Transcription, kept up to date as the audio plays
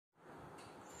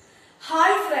Hi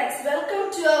friends,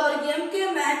 welcome to our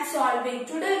MK Math solving.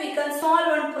 Today we can solve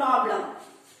one problem.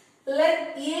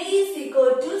 Let A is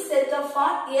equal to set of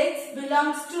all x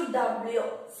belongs to W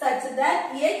such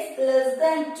that x less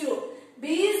than 2. B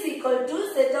is equal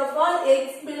to set of all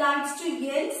x belongs to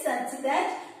N such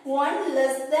that 1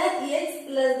 less than x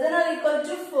less than or equal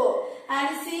to 4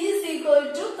 and C is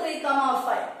equal to 3,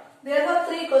 5. There are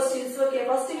three questions. Okay,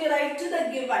 first we write to the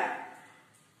given.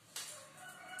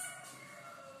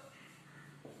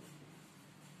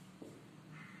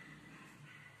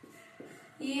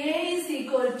 A is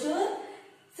equal to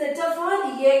set of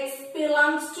all x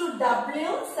belongs to W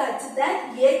such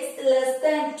that x less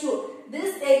than 2.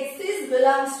 This x is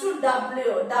belongs to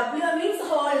W. W means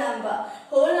whole number.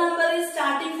 Whole number is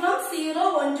starting from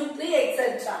 0, 1, 2, 3,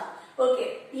 etc.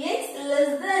 Okay. X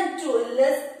less than 2.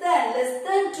 Less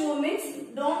than 2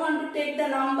 means don't want to take the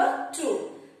number 2.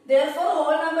 Therefore,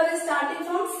 whole number is starting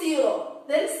from 0.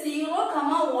 Then 0,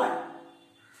 1.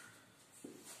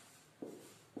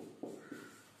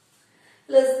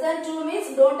 Less than 2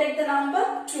 means don't take the number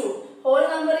 2. Whole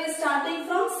number is starting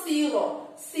from 0.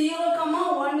 0,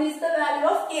 1 is the value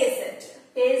of A set.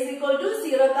 A is equal to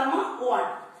 0,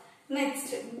 1.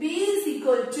 Next, B is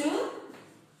equal to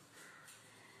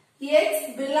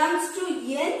x belongs to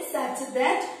N such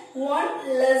that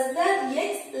 1 less than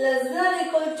x less than or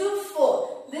equal to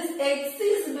 4. This x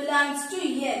is belongs to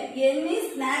N. N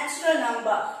is natural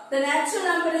number. The natural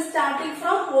number is starting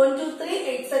from 1, 2,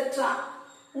 3, etc.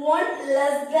 1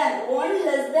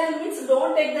 less than means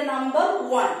don't take the number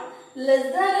 1.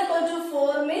 Less than or equal to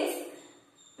 4 means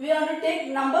we want to take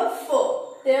number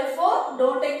 4. Therefore,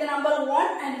 don't take the number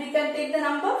 1 and we can take the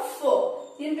number 4.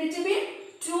 In between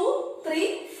 2,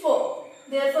 3, 4.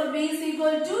 Therefore, B is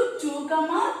equal to 2,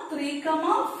 3,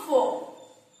 4.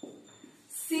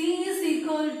 C is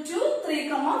equal to 3,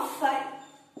 5.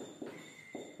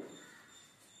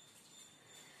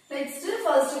 Next,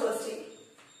 first question.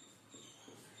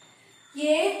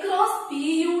 A cross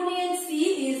B union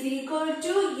C is equal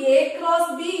to A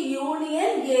cross B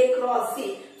union A cross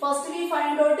C. First we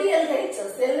find out the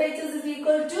LHS. LHS is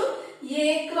equal to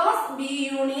A cross B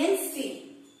union C.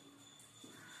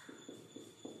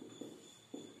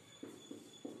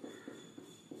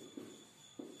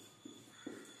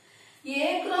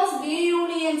 A cross B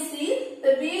union C.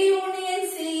 The B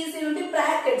union C is in the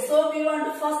bracket. So we want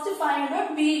to first find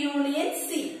out B union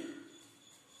C.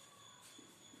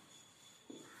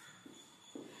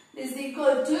 Is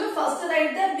equal to, first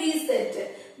write the B set.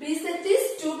 B set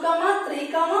is 2,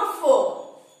 3, 4.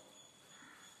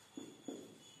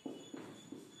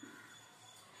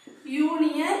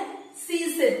 Union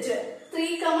C set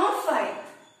 3, 5.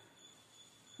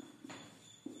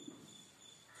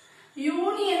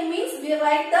 Union means we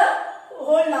write the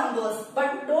whole numbers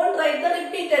but don't write the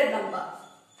repeated number.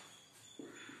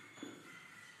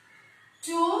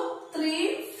 2,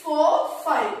 3, 4,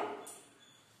 5.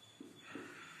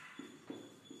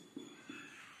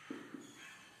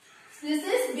 This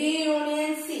is B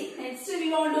union C. Next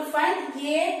we want to find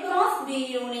A cross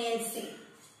B union C.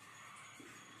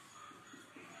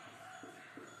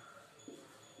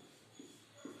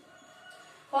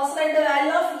 First write the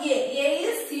value of A. A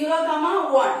is 0,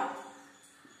 1.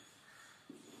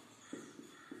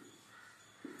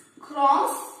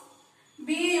 Cross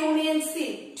B union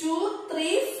C. 2,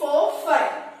 3, 4,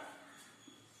 5.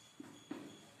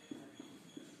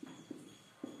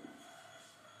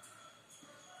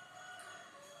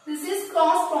 This is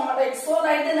cross product. So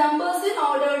write the numbers in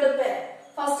ordered pair.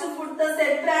 First put the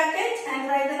set bracket and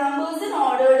write the numbers in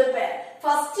ordered pair.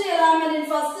 First element in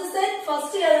first set,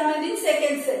 first element in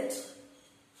second set.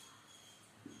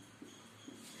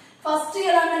 First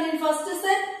element in first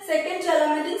set, second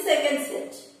element in second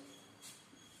set.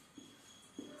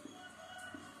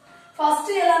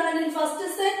 First element in first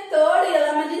set, third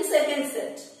element in second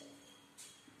set.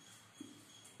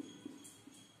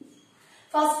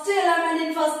 First element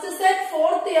in first set,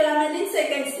 fourth element in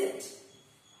second set.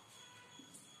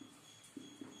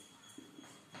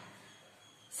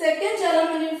 Second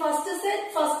element in first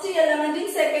set, first element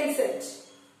in second set.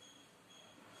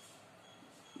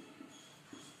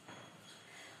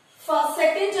 First,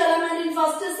 second element in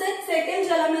first set, second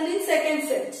element in second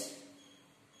set.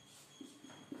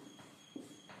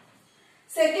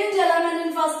 Second element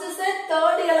in first set,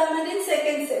 third element in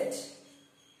second set.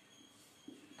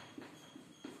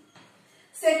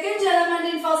 Second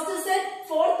element in first set,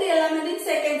 fourth element in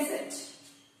second set.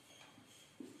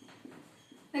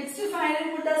 Next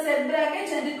finally put a set bracket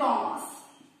and the commas.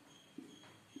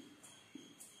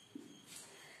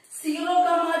 0,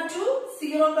 2,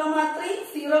 0, 3,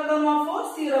 0,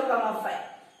 4, 0, 5.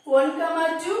 1,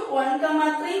 2, 1,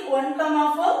 3, 1,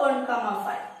 4, 1,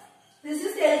 5. This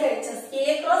is LHS,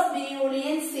 A cross B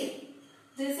union C.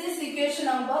 This is equation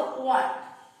number 1.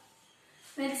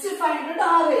 Next find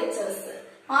out RHS.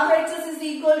 RHS is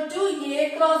equal to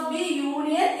A cross B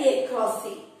union A cross C.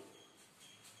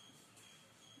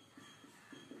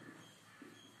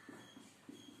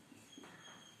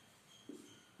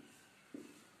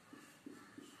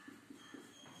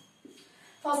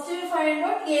 First we find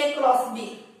out A cross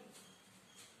B.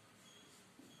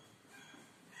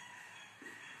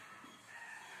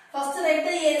 First write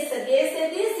the A set. A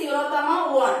set is 0,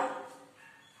 1.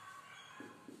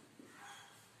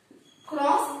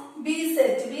 Cross B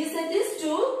set. B set is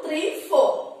 2, 3,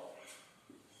 4.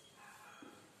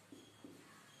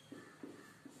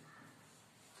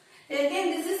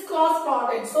 Again this is cross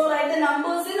product. So write the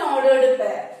numbers in ordered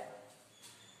pair.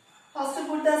 First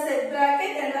put the set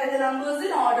bracket and write the numbers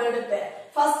in ordered pair.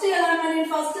 First element in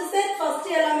first set,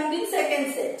 first element in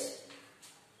second set.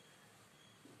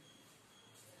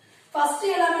 First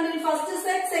element in first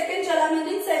set, second element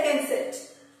in second set.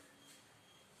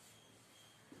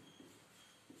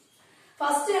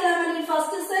 First element in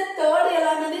first set, third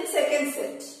element in second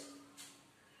set.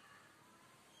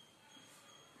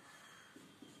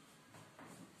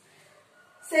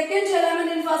 Second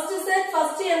element in first set,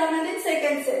 first element in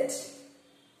second set.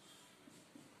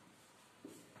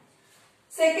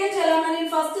 Second element in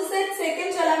first set,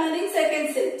 second element in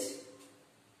second set.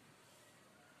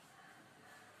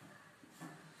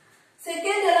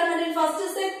 Second element in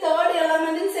first set, third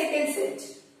element in second set.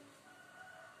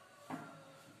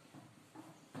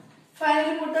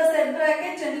 Finally put the set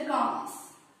bracket and the commas.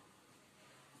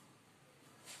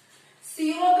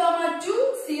 0,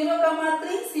 2, 0,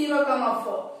 3, 0,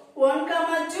 4. 1,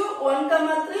 2, 1,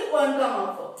 3, 1,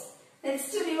 4.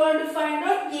 Next we want to find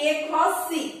out A cross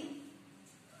C.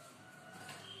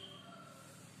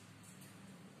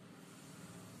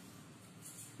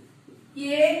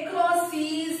 A cross C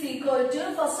is equal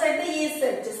to, first write the A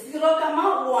set, 0,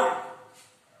 1.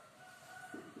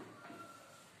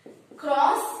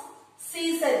 Cross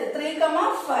C set, 3,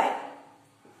 5.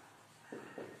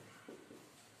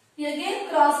 Again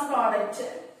cross product.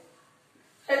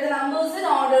 Write the numbers in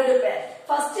ordered pair.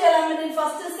 First element in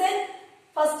first set,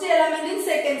 first element in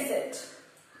second set.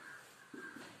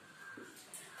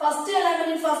 First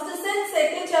element in first set,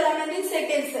 second element in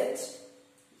second set.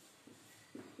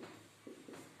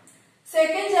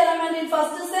 Second element in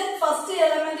first set, first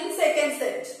element in second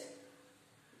set.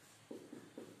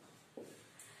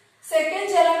 Second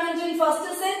element in first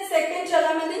set, second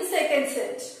element in second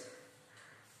set.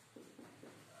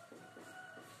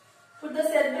 Put the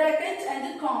set bracket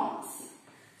and the commas.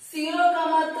 0,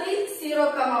 3,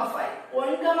 0, 5.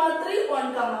 1, 3,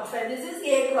 1, 5. This is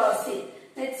A cross C.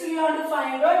 Next we want to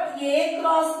find out A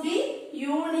cross B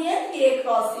union A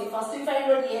cross C. First we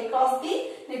find out A cross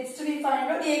B. Next we find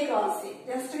out A cross C.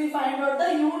 Next we find out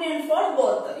the union for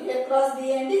both A cross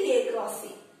B and A cross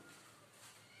C.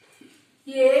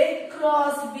 A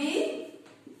cross B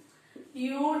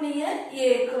union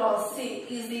A cross C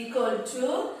is equal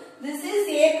to, this is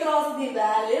A cross B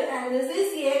value and this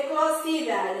is A cross C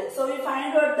value. So we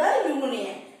find out the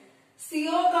union.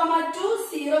 0, 2,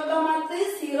 0, 3,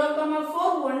 0,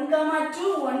 4, 1,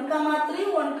 2, 1,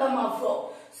 3, 1,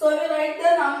 4. So we write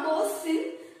the numbers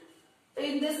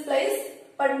in this place,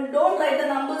 but don't write the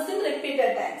numbers in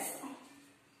repeated times.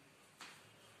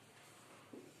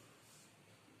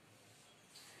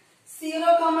 0,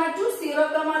 2, 0,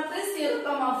 3, 0,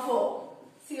 4.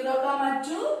 0,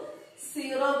 2,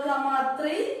 0,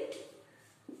 3,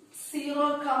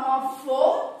 0,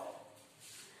 4.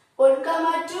 1,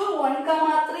 2, 1,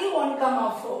 3, 1,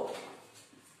 4.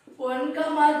 1,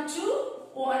 2,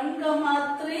 1,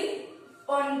 3,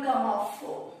 1,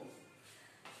 4.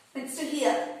 Next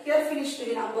here finish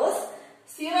the numbers.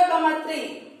 0, 3,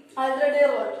 already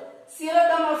wrote.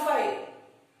 0, 5.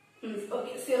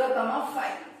 Okay, 0,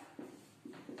 5.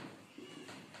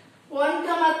 1,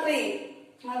 3,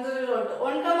 already wrote.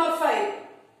 1, 5.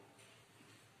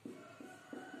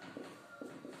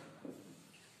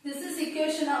 This is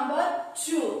equation number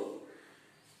 2.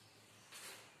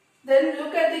 Then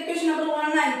look at the equation number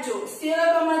 1 and 2. 0,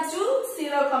 2,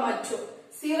 0, 2.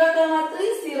 0,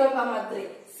 3, 0, 3.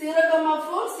 0,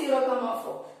 4, 0,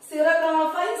 4. 0,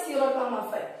 5, 0,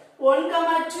 5. 1,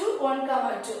 2, 1,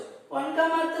 2. 1,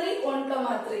 3, 1,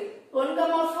 3. 1,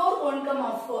 4, 1,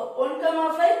 4. 1,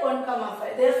 5, 1,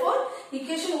 5. Therefore,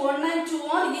 equation 1 and 2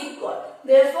 are equal.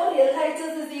 Therefore,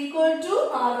 LHS is equal to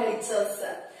RHS.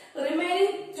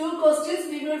 Remaining 2 questions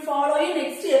we will follow in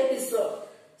next episode.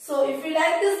 So if you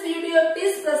like this video,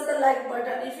 please press the like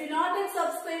button. If you not yet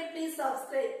subscribed, please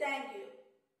subscribe. Thank you.